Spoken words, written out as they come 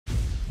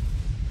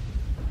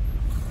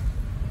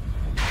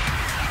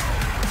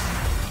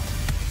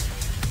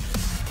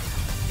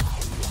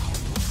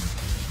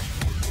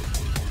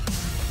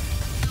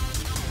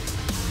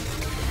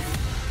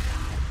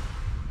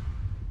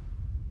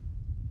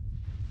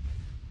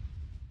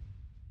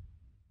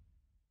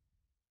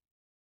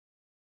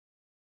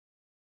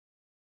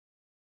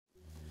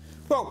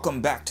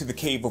Welcome back to the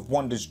Cave of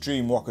Wonders,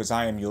 Dreamwalkers.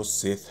 I am your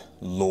Sith,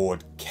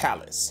 Lord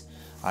Callous.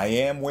 I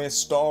am where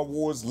Star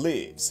Wars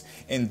lives,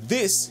 and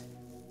this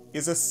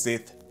is a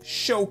Sith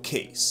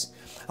Showcase.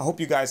 I hope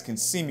you guys can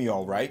see me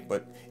all right,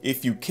 but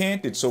if you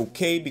can't, it's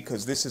okay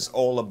because this is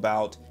all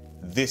about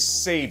this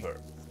saber.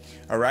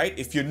 All right,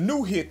 if you're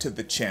new here to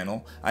the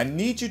channel, I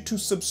need you to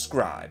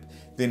subscribe,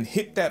 then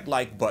hit that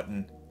like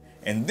button,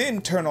 and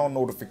then turn on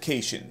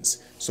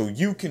notifications so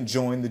you can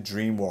join the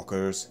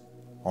Dreamwalkers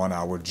on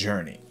our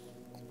journey.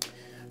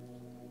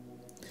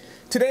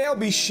 Today I'll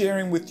be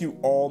sharing with you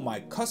all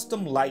my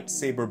custom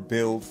lightsaber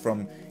build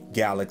from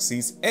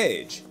Galaxy's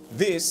Edge.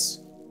 This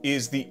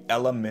is the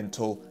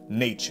Elemental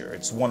Nature.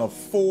 It's one of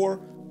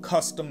 4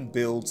 custom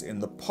builds in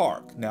the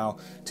park. Now,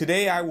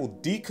 today I will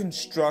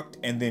deconstruct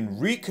and then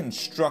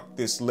reconstruct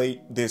this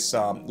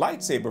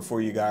lightsaber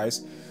for you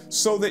guys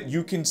so that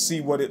you can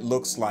see what it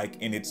looks like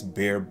in its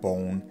bare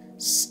bone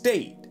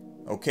state.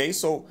 Okay,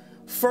 so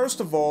first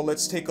of all,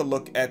 let's take a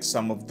look at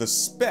some of the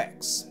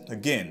specs.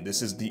 Again,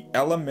 this is the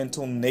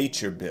Elemental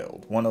Nature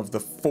build, one of the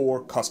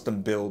 4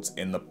 custom builds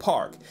in the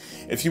park.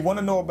 If you want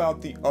to know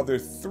about the other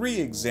 3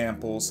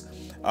 examples,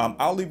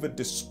 I'll leave a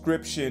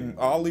description.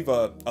 I'll leave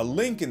a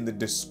link in the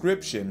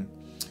description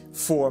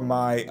for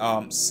my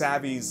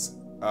Savi's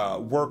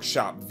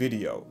workshop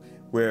video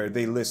where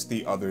they list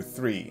the other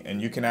 3,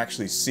 and you can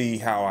actually see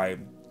how I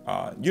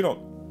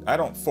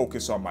don't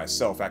focus on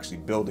myself actually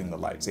building the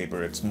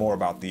lightsaber. It's more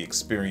about the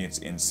experience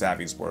in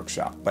Savi's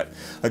workshop. But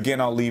again,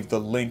 I'll leave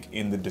the link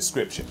in the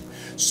description.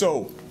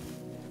 So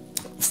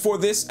for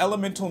this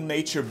Elemental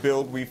Nature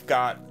build, we've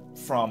got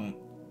from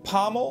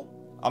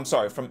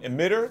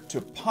emitter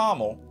to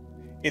pommel,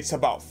 it's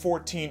about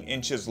 14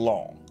 inches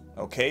long.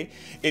 Okay,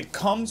 it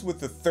comes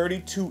with a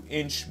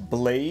 32-inch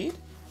blade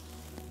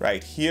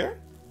right here.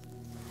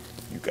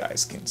 You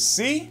guys can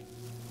see.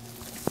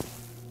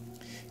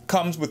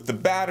 Comes with the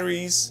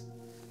batteries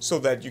so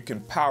that you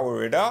can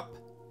power it up.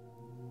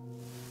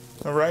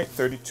 All right,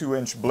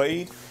 32-inch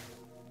blade.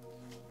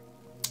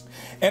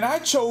 And I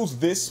chose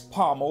this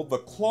pommel, the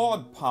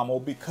clawed pommel,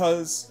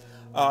 because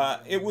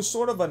it was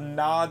sort of a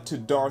nod to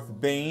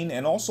Darth Bane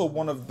and also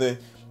one of the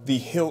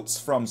hilts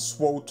from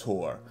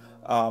SWTOR.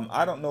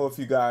 I don't know if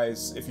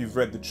you've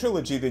read the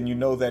trilogy, then you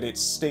know that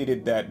it's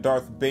stated that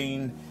Darth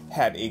Bane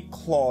had a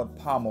clawed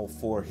pommel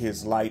for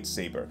his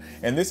lightsaber.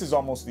 And this is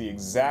almost the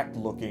exact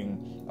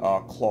looking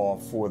claw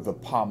for the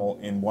pommel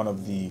in one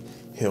of the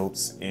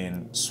hilts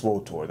in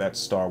SWTOR. That's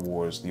Star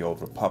Wars: The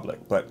Old Republic.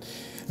 But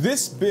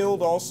this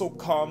build also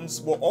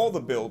comes, well, all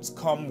the builds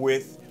come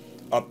with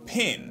a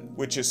pin,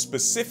 which is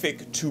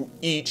specific to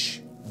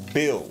each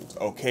build,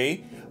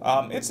 okay?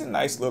 It's a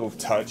nice little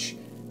touch.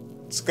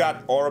 It's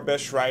got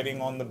Aurebesh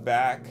writing on the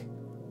back,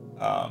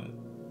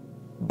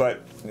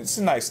 but it's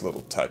a nice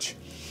little touch.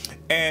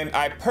 And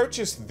I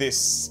purchased this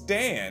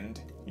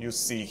stand, you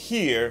see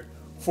here,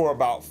 for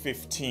about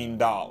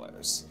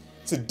 $15.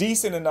 It's a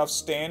decent enough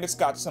stand. It's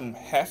got some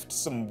heft,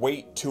 some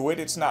weight to it.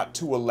 It's not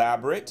too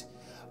elaborate.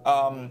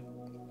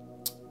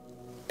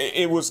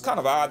 It was kind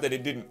of odd that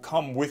it didn't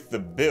come with the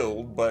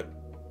build, but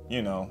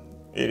you know,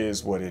 it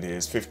is what it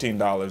is.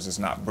 $15 is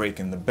not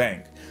breaking the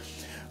bank.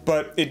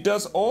 But it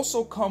does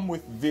also come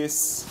with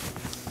this,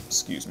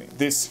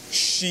 this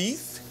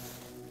sheath,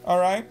 all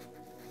right?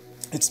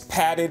 It's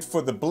padded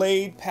for the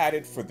blade,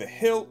 padded for the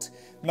hilt.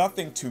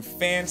 Nothing too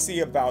fancy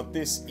about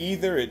this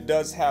either. It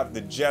does have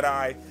the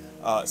Jedi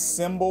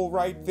symbol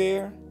right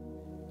there.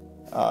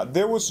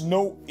 There was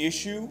no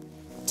issue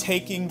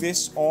taking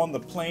this on the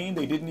plane.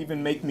 They didn't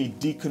even make me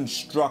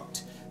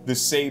deconstruct the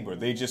saber.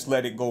 They just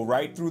let it go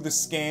right through the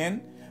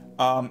scan.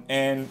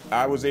 And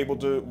I was able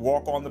to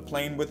walk on the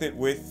plane with it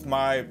with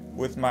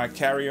my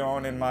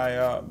carry-on and my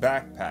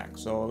backpack,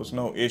 so there was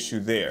no issue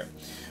there.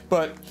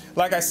 But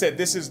like I said,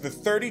 this is the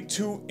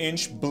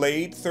 32-inch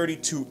blade,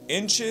 32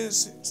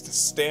 inches. It's the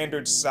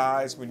standard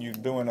size when you're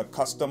doing a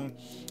custom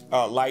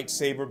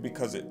lightsaber,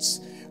 because it's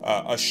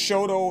a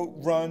Shoto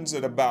runs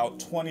at about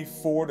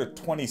 24 to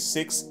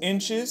 26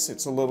 inches.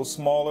 It's a little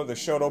smaller, the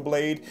Shoto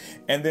blade.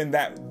 And then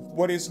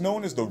what is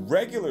known as the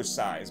regular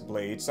size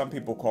blade, some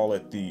people call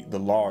it the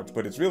large,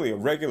 but it's really a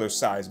regular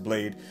size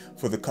blade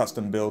for the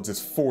custom builds, is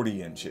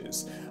 40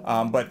 inches.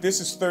 But this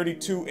is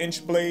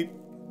 32-inch blade,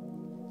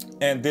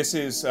 and this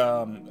is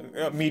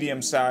a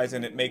medium size,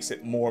 and it makes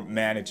it more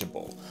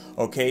manageable.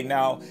 Okay,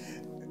 now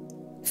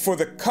for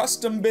the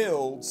custom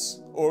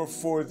builds, or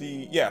for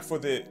the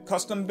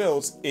custom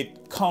builds,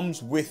 it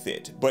comes with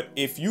it. But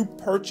if you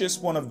purchase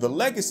one of the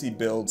legacy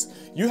builds,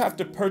 you have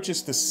to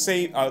purchase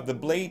the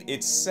blade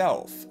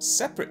itself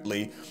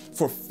separately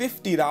for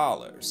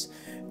 $50.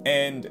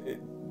 And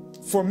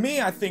for me,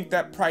 I think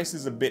that price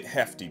is a bit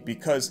hefty,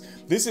 because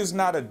this is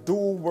not a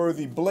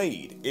dual-worthy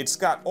blade. It's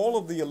got all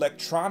of the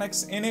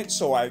electronics in it,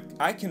 so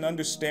I can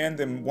understand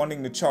them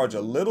wanting to charge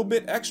a little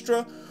bit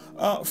extra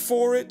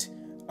for it.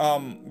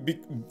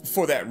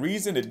 For that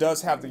reason, it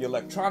does have the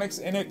electronics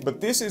in it, but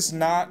this is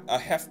not a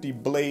hefty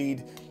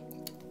blade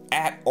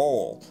at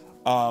all.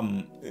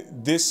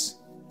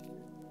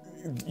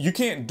 You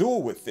can't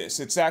duel with this.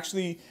 It's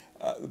actually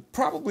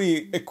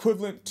probably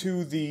equivalent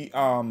to the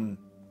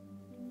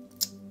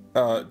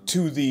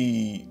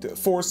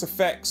Force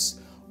Effects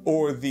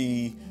or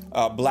the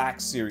Black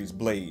Series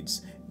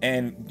blades.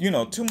 And you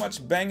know, too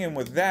much banging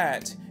with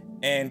that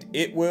and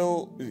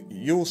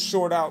you'll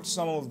short out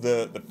some of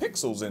the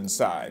pixels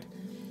inside.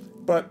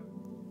 But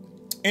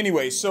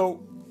anyway,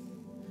 so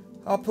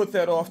I'll put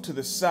that off to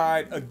the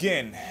side.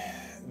 Again,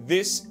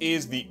 this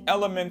is the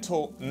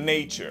Elemental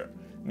Nature.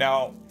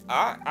 Now,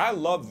 I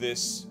love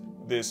this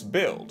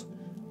build,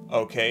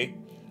 okay?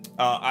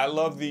 I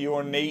love the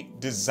ornate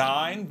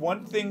design.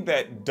 One thing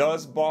that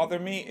does bother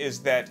me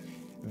is that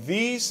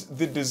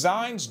the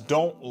designs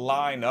don't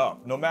line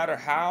up. No matter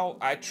how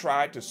I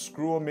try to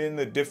screw them in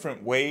the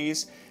different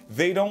ways,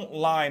 they don't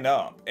line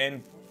up.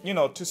 And you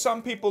know, to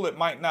some people it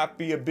might not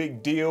be a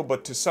big deal,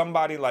 but to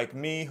somebody like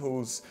me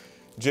who's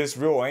just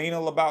real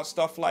anal about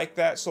stuff like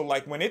that, so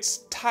like when it's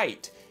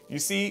tight, you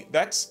see,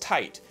 that's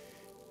tight.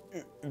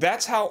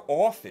 That's how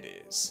off it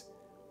is.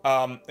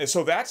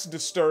 So that's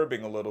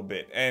disturbing a little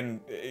bit.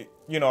 And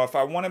you know, if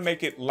I want to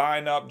make it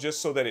line up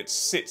just so that it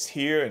sits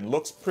here and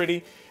looks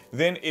pretty,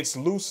 then it's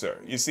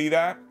looser. You see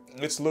that?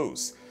 It's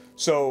loose.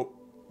 So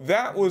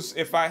that was,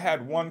 if I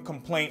had one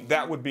complaint,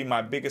 that would be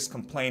my biggest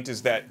complaint,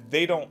 is that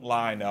they don't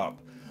line up.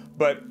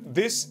 But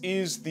this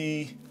is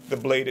the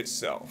blade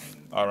itself,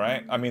 all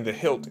right? I mean the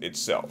hilt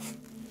itself,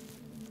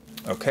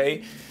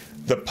 okay?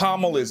 The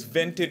pommel is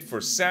vented for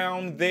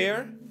sound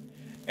there,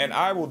 and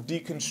I will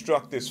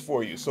deconstruct this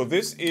for you. So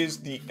this is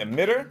the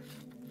emitter,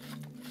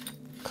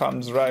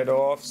 comes right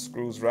off,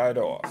 screws right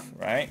off,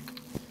 right?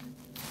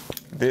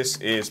 This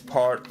is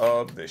part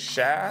of the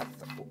shaft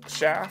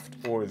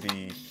or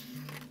the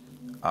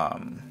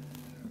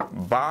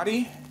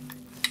body.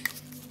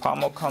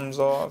 Pommel comes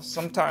off.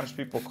 Sometimes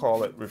people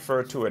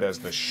refer to it as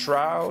the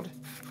shroud.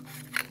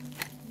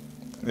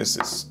 This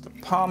is the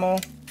pommel,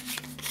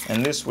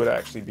 and this would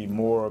actually be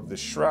more of the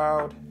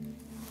shroud.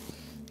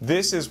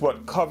 This is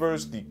what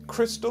covers the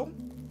crystal,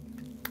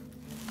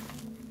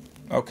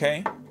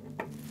 okay?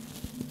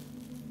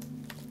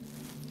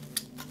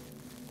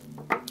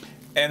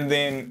 And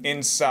then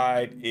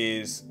inside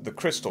is the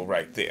crystal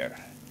right there.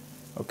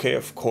 Okay,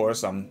 of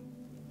course, I'm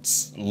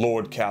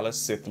Lord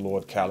Callous, Sith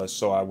Lord Callous,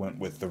 so I went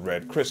with the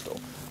red crystal.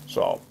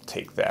 So I'll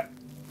take that.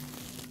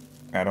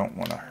 I don't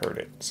want to hurt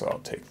it, so I'll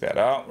take that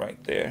out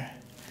right there.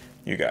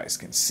 You guys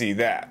can see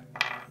that.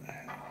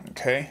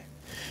 Okay,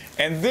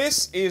 and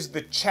this is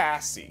the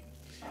chassis.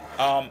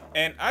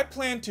 And I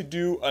plan to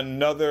do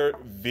another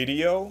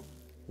video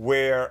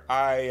where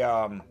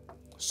I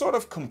sort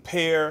of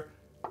compare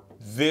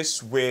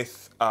this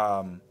with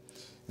one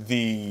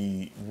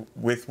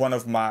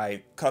of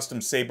my custom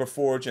saber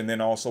forge, and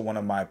then also one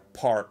of my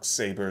Park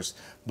Sabers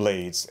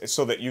blades,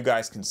 so that you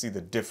guys can see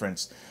the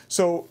difference.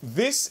 So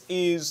this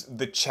is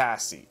the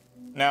chassis.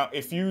 Now,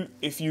 if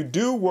you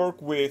do work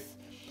with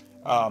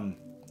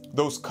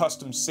those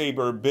custom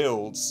saber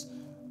builds,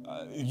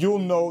 you'll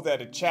know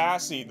that a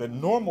chassis, the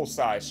normal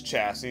size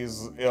chassis,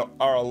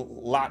 are a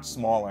lot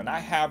smaller. And I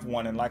have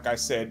one, and like I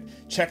said,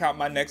 check out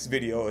my next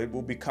video. It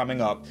will be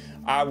coming up.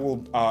 I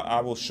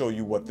will show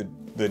you what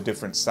the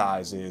different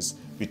size is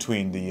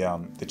between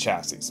the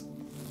chassis.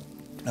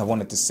 I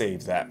wanted to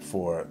save that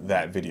for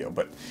that video,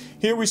 but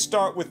here we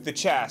start with the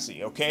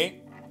chassis,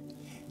 okay?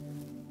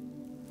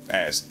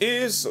 As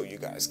is, so you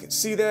guys can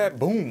see that.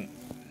 Boom.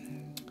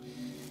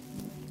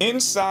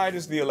 Inside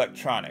is the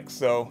electronics,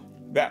 so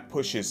that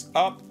pushes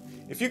up.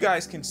 If you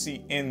guys can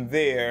see in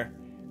there,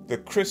 the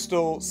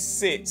crystal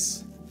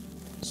sits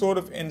sort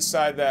of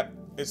inside that.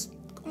 It's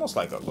almost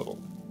like a little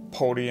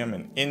podium,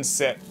 an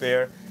inset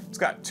there. It's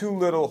got two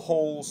little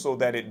holes so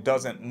that it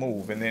doesn't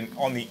move. And then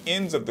on the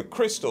ends of the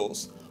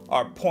crystals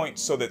are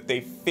points so that they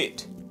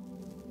fit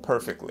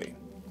perfectly.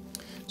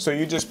 So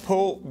you just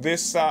pull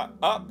this side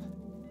up.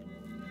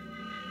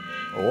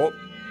 Oh.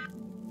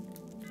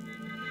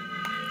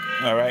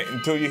 All right,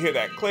 until you hear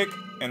that click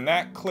and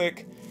that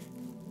click.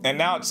 And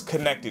now it's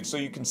connected, so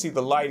you can see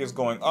the light is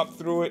going up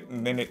through it,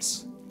 and then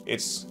it's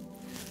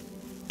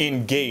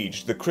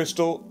engaged. The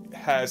crystal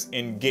has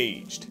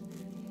engaged.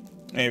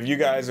 And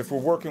if we're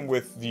working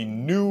with the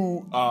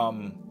new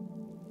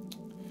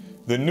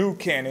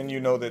Canon, you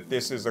know that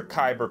this is a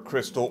Kyber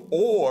crystal,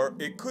 or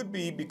it could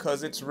be,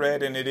 because it's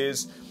red and it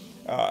is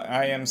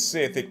I am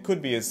Sith, it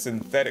could be a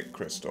synthetic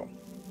crystal.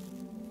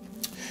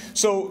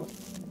 So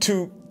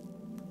to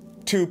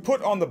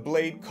put on the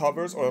blade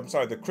covers, or I'm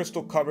sorry, the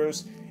crystal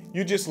covers,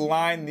 you just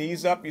line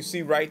these up. You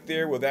see right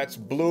there where that's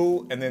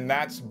blue and then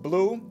that's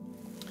blue.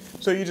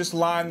 So you just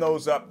line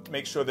those up,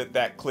 make sure that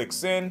that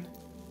clicks in.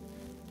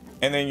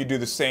 And then you do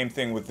the same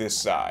thing with this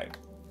side.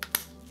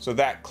 So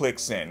that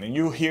clicks in, and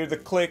you hear the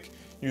click.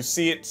 You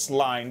see it's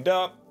lined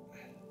up.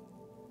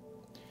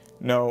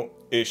 No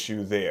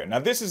issue there. Now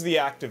this is the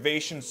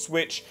activation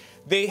switch.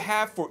 They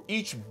have for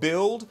each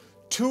build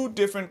 2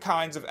 different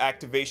kinds of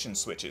activation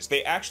switches.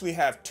 They actually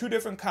have 2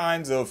 different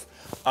kinds of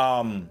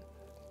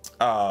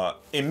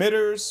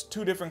emitters,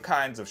 2 different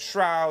kinds of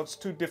shrouds,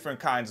 2 different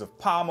kinds of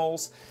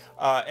pommels,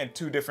 and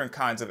 2 different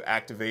kinds of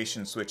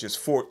activation switches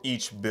for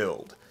each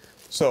build.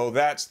 So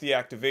that's the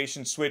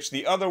activation switch.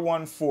 The other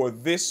one for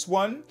this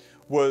one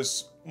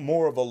was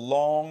more of a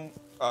long,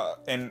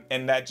 and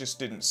that just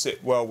didn't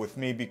sit well with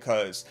me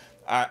because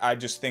I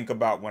just think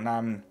about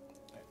when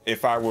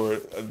if I were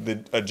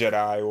a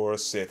Jedi or a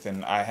Sith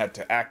and I had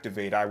to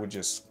activate, I would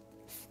just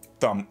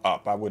thumb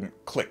up. I wouldn't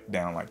click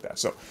down like that.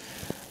 So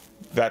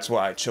that's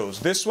why I chose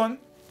this one.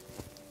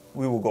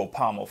 We will go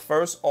pommel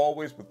first,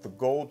 always with the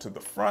gold to the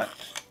front.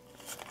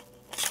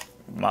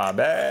 My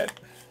bad.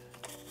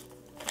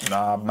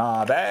 Nah,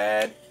 my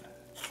bad.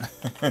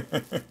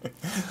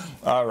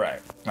 All right,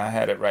 I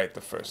had it right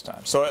the first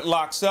time. So it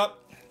locks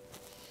up,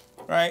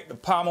 right? The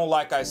pommel,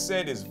 like I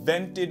said, is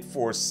vented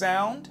for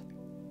sound.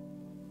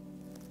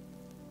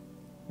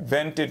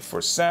 Vented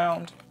for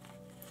sound.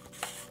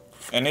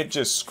 And it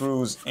just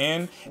screws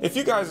in. If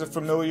you guys are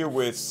familiar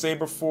with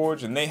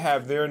Saberforge and they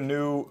have their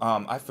new,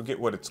 I forget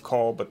what it's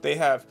called, but they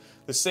have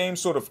the same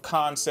sort of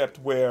concept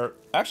where,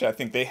 actually I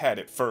think they had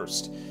it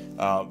first.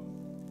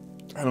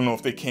 I don't know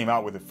if they came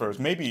out with it first.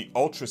 Maybe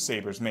Ultra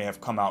Sabers may have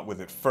come out with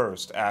it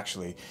first,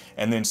 actually.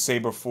 And then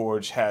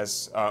Saberforge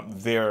has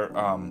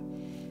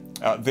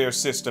their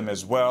system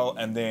as well,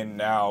 and then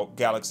now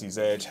Galaxy's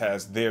Edge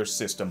has their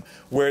system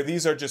where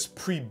these are just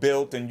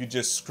pre-built and you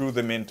just screw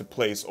them into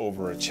place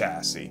over a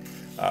chassis.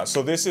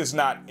 So this is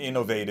not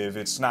innovative,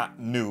 it's not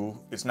new,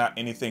 it's not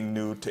anything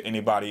new to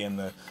anybody in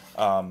the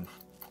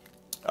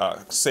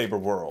Saber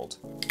world.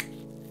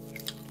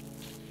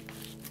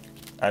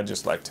 I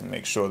just like to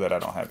make sure that I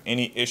don't have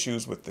any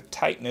issues with the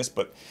tightness,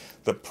 but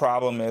the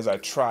problem is I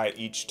try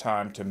each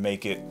time to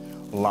make it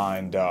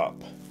lined up.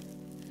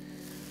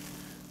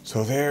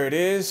 So there it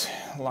is,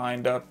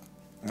 lined up.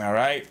 All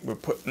right, we're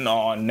putting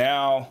on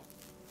now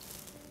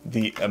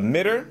the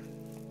emitter.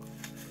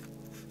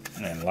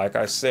 And like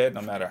I said,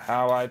 no matter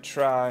how I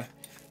try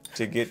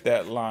to get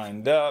that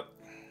lined up,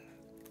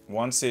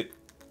 once it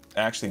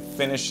actually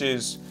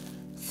finishes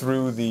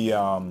through the,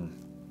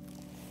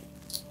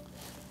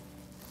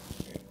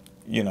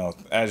 you know,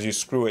 as you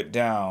screw it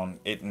down,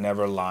 it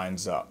never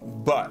lines up.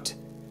 But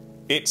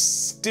it's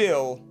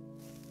still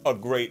a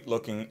great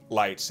looking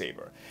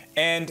lightsaber.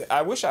 And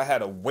I wish I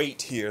had a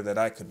weight here that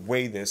I could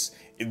weigh this.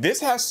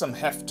 This has some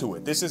heft to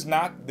it. This is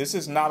not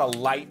a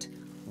light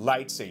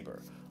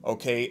lightsaber.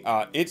 Okay,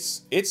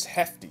 it's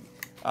hefty.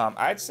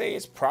 I'd say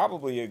it's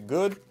probably a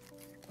good,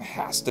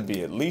 has to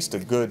be at least a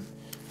good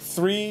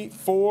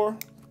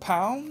 3-4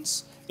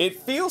 pounds.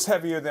 It feels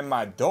heavier than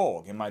my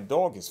dog, and my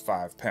dog is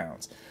 5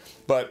 pounds.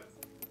 But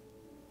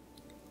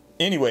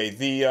anyway,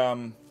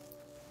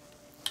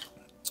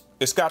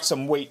 it's got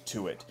some weight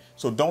to it.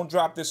 So don't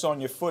drop this on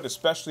your foot,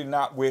 especially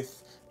not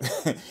with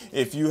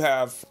if you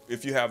have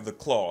the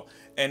claw.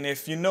 And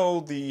if you know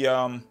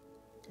the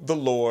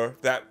lore,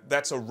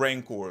 that's a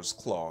Rancor's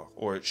claw,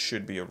 or it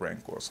should be a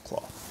Rancor's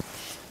claw.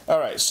 All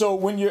right, so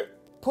when you're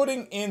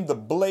putting in the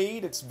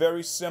blade, it's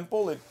very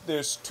simple.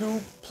 There's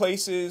two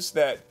places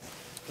that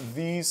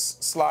these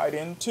slide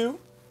into,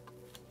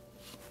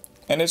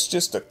 and it's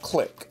just a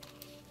click.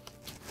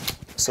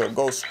 So it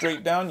goes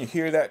straight down. You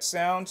hear that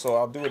sound, so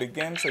I'll do it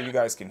again so you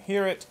guys can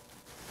hear it.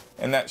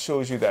 And that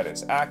shows you that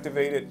it's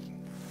activated.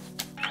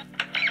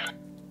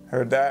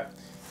 Heard that?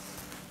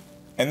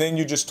 And then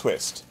you just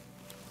twist.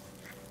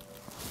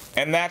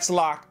 And that's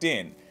locked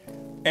in.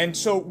 And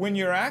so when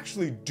you're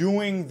actually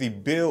doing the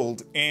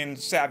build in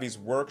Savi's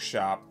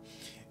workshop,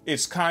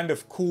 it's kind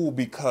of cool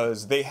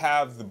because they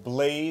have the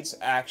blades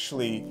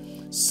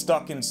actually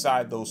stuck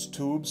inside those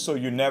tubes, so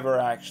you never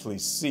actually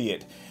see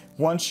it.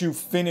 Once you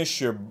finish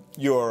your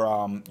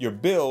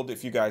build,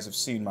 if you guys have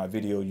seen my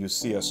video, you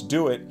see us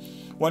do it.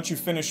 Once you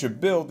finish your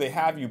build, they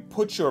have you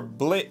put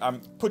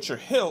your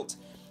hilt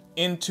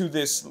into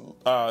this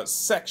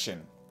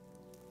section,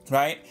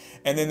 right?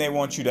 And then they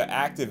want you to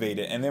activate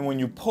it. And then when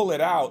you pull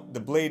it out, the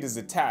blade is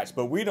attached.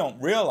 But we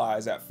don't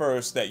realize at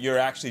first that you're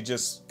actually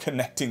just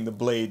connecting the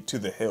blade to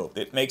the hilt.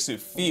 It makes it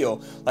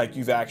feel like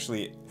you've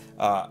actually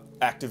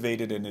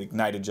activated and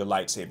ignited your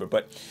lightsaber.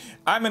 But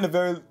I'm in a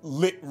very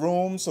lit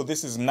room, so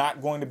this is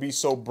not going to be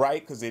so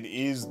bright because it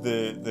is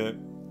the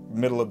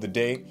middle of the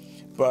day.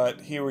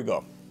 But here we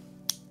go.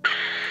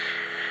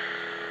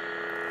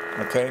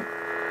 Okay,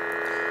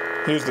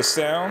 here's the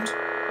sound.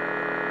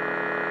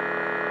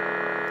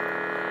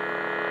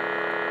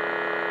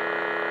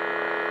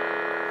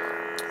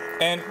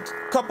 And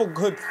a couple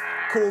good,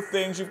 cool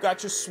things. You've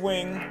got your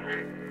swing.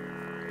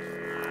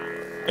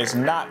 It's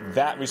not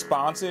that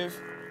responsive.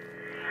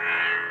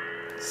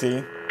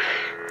 See?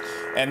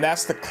 And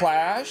that's the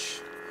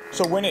clash.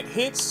 So when it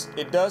hits,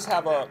 it does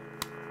have a, all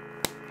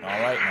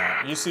right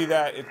now, you see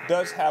that? It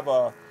does have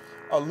a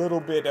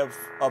little bit of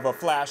a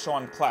flash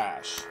on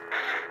clash.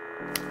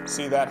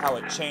 See that, how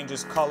it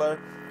changes color,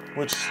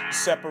 which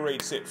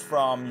separates it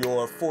from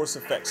your Force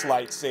Effects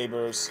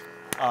lightsabers.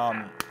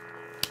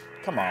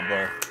 Come on,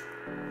 bro.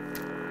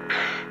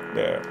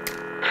 There.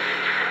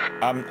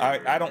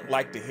 I don't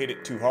like to hit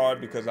it too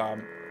hard because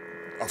I'm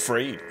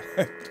afraid,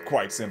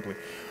 quite simply,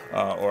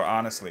 or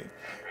honestly.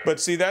 But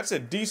see, that's a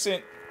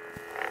decent,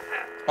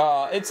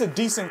 it's a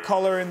decent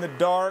color in the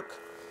dark.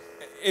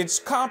 it's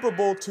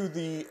comparable to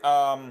the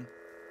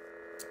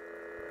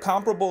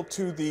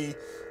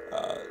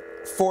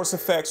Force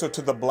Effects or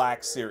to the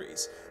Black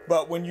Series.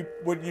 But when you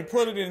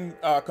put it in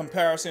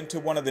comparison to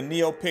one of the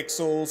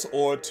NeoPixels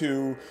or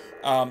to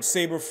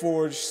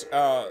Saberforge,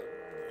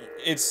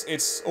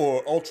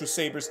 or Ultra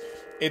Sabers,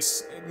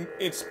 it's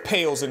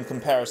pales in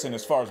comparison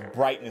as far as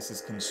brightness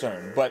is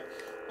concerned. But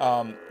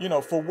you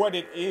know, for what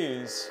it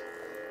is,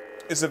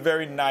 it's a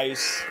very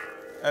nice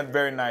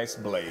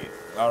blade.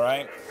 All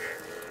right,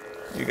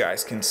 you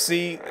guys can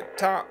see the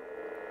top.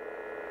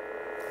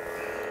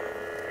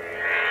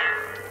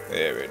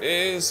 There it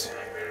is.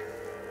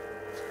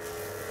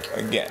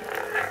 Again.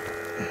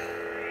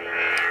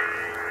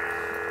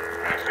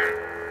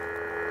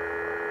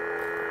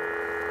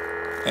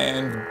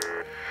 And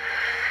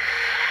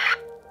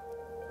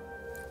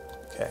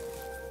okay.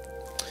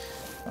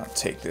 I'll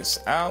take this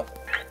out.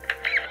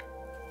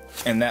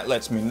 And that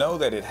lets me know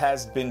that it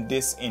has been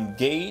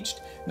disengaged.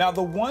 Now,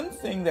 the one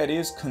thing that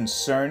is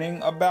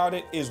concerning about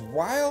it is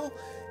while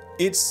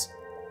it's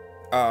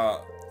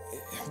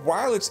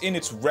in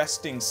its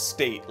resting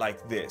state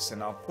like this,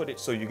 and I'll put it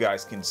so you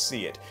guys can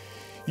see it,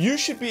 you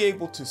should be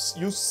able to,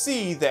 you'll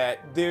see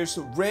that there's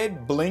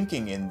red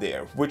blinking in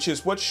there, which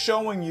is what's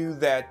showing you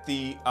that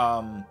the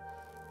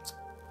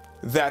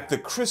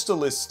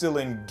crystal is still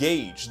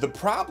engaged. The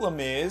problem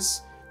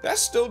is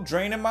that's still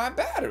draining my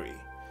battery,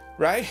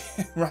 right?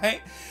 Right?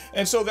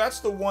 And so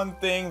that's the one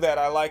thing that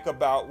I like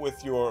about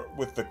with your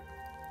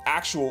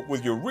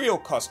real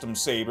custom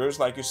sabers,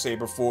 like your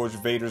Saberforge,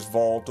 Vader's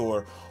Vault,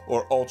 or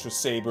Ultra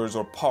Sabers,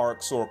 or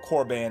Parks, or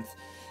Corbanth.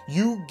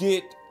 You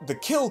get the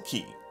kill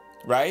key,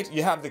 right?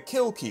 You have the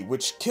kill key,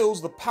 which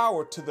kills the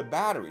power to the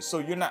battery, so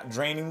you're not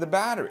draining the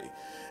battery.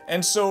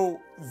 And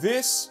so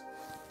this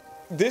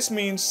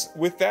means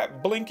with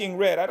that blinking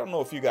red, I don't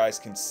know if you guys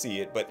can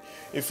see it, but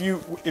if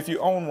you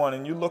own one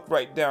and you look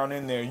right down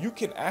in there, you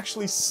can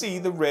actually see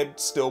the red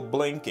still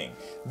blinking.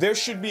 There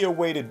should be a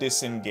way to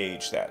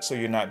disengage that so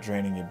you're not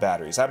draining your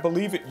batteries. I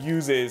believe it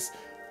uses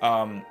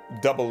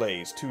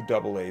AA's, 2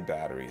 AA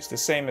batteries, the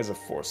same as a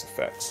Force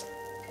Effects.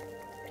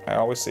 I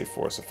always say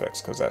Force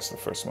Effects because that's the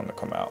first one to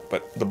come out,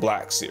 but the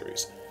Black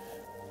Series.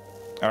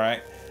 All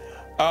right.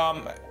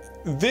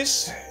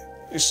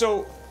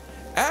 So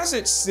as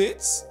it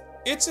sits,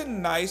 it's a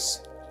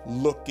nice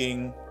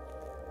looking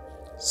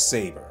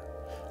saber.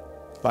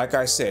 Like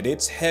I said,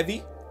 it's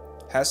heavy,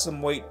 has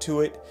some weight to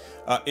it.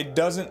 It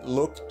doesn't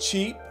look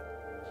cheap,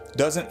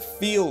 doesn't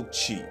feel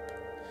cheap.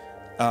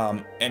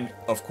 And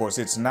of course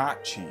it's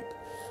not cheap,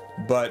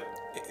 but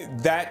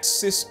that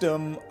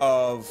system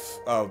of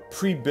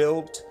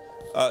pre-built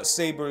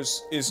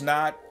sabers is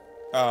not,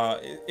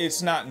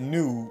 it's not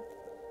new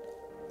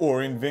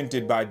or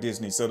invented by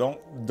Disney, so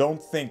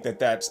don't think that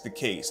that's the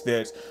case.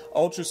 There's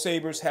Ultra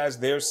Sabers has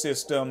their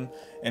system,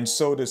 and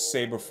so does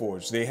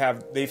Saberforge.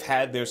 They've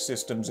had their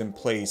systems in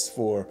place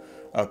for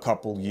a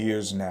couple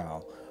years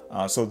now.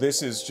 So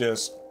this is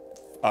just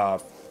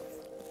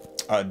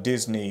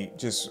Disney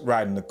just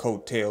riding the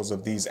coattails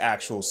of these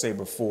actual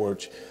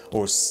Saberforge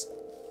or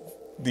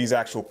these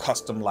actual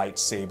custom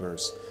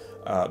lightsabers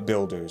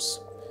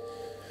builders.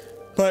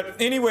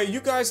 But anyway, you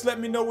guys let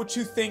me know what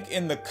you think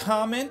in the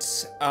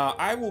comments.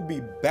 I will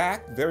be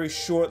back very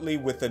shortly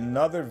with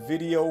another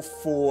video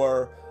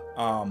for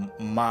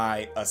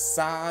my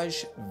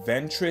Asajj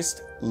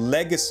Ventress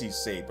Legacy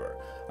Saber.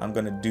 I'm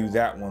going to do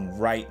that one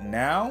right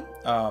now,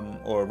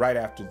 or right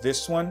after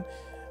this one.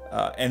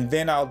 And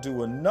then I'll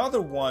do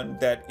another one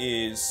that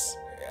is,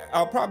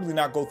 I'll probably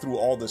not go through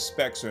all the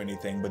specs or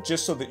anything, but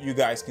just so that you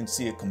guys can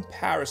see a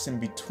comparison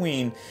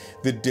between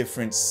the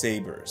different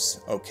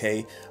sabers,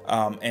 okay?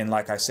 And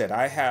like I said,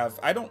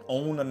 I don't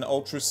own an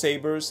Ultra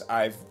Sabers.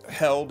 I've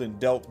held and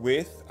dealt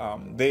with.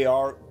 They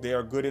are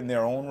good in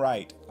their own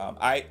right.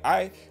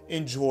 I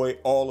enjoy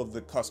all of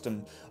the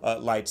custom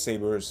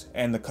lightsabers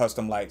and the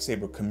custom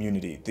lightsaber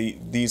community.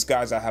 These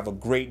guys I have a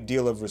great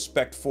deal of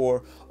respect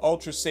for.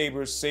 Ultra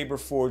Sabers,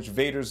 Saberforge,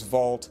 Vader's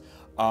Vault,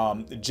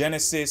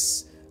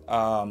 Genesis,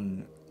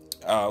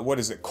 what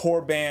is it,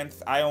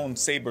 Corbanth. I own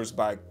sabers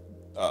by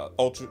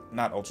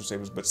not Ultra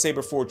Sabers, but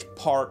Saberforge,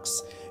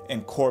 Parks,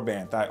 and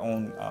Corbanth. I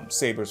own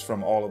sabers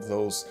from all of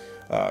those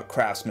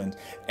craftsmen,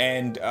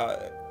 and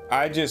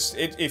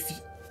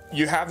if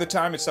you have the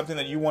time, it's something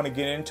that you want to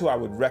get into, I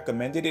would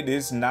recommend it. It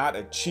is not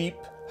a cheap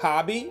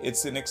hobby.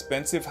 It's an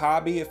expensive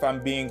hobby, if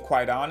I'm being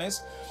quite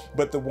honest.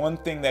 But the one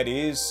thing that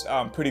is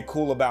pretty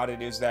cool about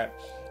it is that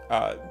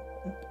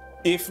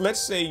if, let's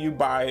say, you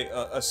buy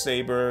a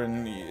saber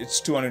and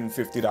it's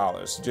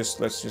 $250,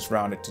 let's just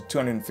round it to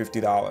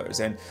 $250,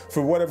 and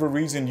for whatever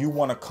reason you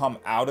want to come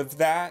out of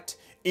that,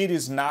 it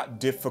is not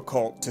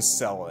difficult to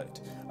sell it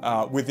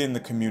within the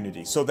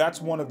community. So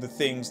that's one of the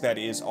things that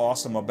is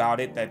awesome about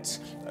it, that's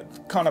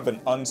kind of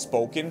an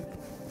unspoken,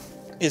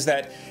 is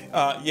that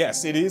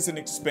yes, it is an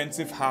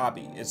expensive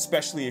hobby,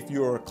 especially if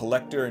you're a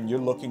collector and you're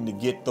looking to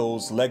get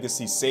those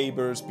legacy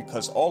sabers,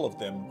 because all of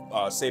them,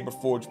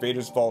 Saberforge,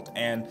 Vader's Vault,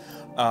 and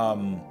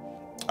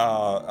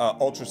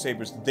Ultra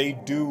Sabers, they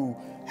do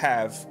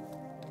have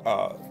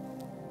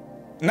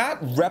not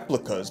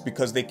replicas,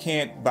 because they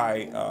can't,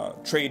 by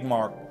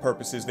trademark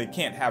purposes, they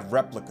can't have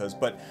replicas,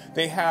 but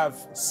they have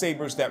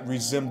sabers that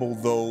resemble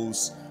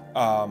those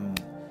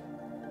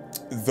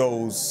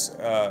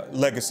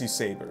legacy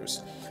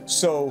sabers.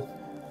 So,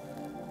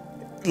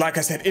 like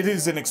I said, it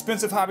is an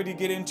expensive hobby to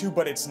get into,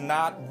 but it's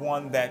not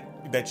one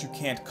that you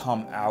can't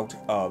come out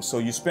of. So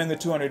you spend the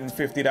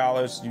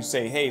 $250, you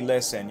say, hey,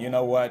 listen, you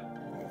know what?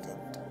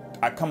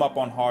 I come up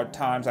on hard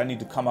times. I need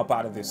to come up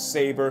out of this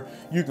saber.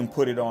 You can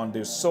put it on.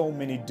 There's so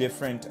many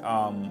different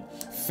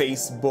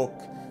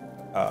Facebook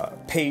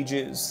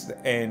pages,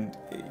 and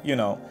you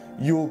know,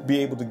 you'll be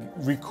able to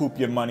recoup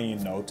your money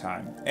in no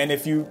time. And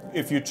if you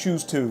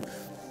choose to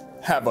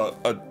have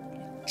a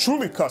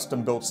truly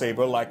custom built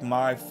saber like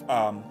my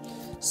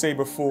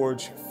Saber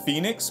Forge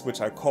Phoenix,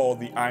 which I call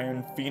the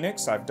Iron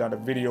Phoenix, I've done a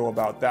video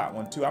about that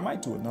one too. I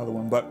might do another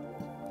one, but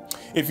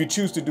if you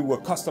choose to do a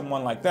custom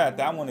one like that,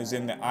 that one is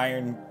in the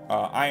Iron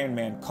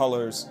Man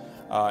colors,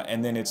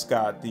 and then it's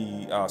got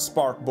the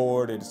spark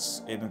board.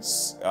 It's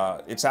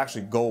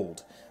actually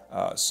gold.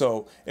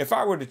 So if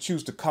I were to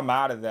choose to come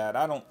out of that,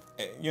 I don't,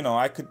 you know,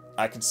 I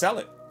could sell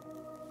it.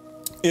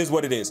 Is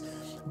what it is.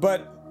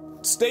 But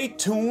stay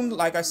tuned.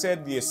 Like I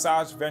said, the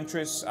Asajj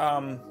Ventress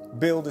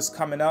build is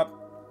coming up.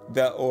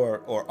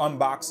 Or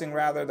unboxing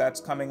rather, that's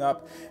coming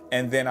up,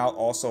 and then I'll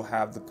also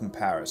have the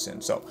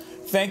comparison. So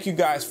thank you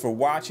guys for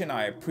watching.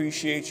 I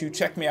appreciate you.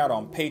 Check me out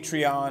on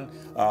Patreon,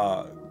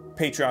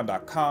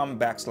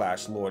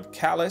 patreon.com/Lord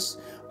Callous,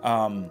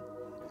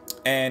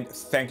 and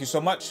thank you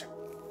so much.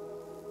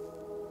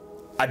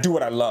 I do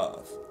what I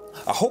love.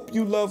 I hope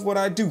you love what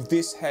I do.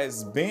 This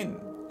has been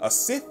a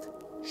Sith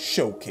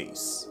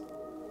Showcase.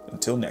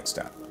 Until next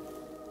time.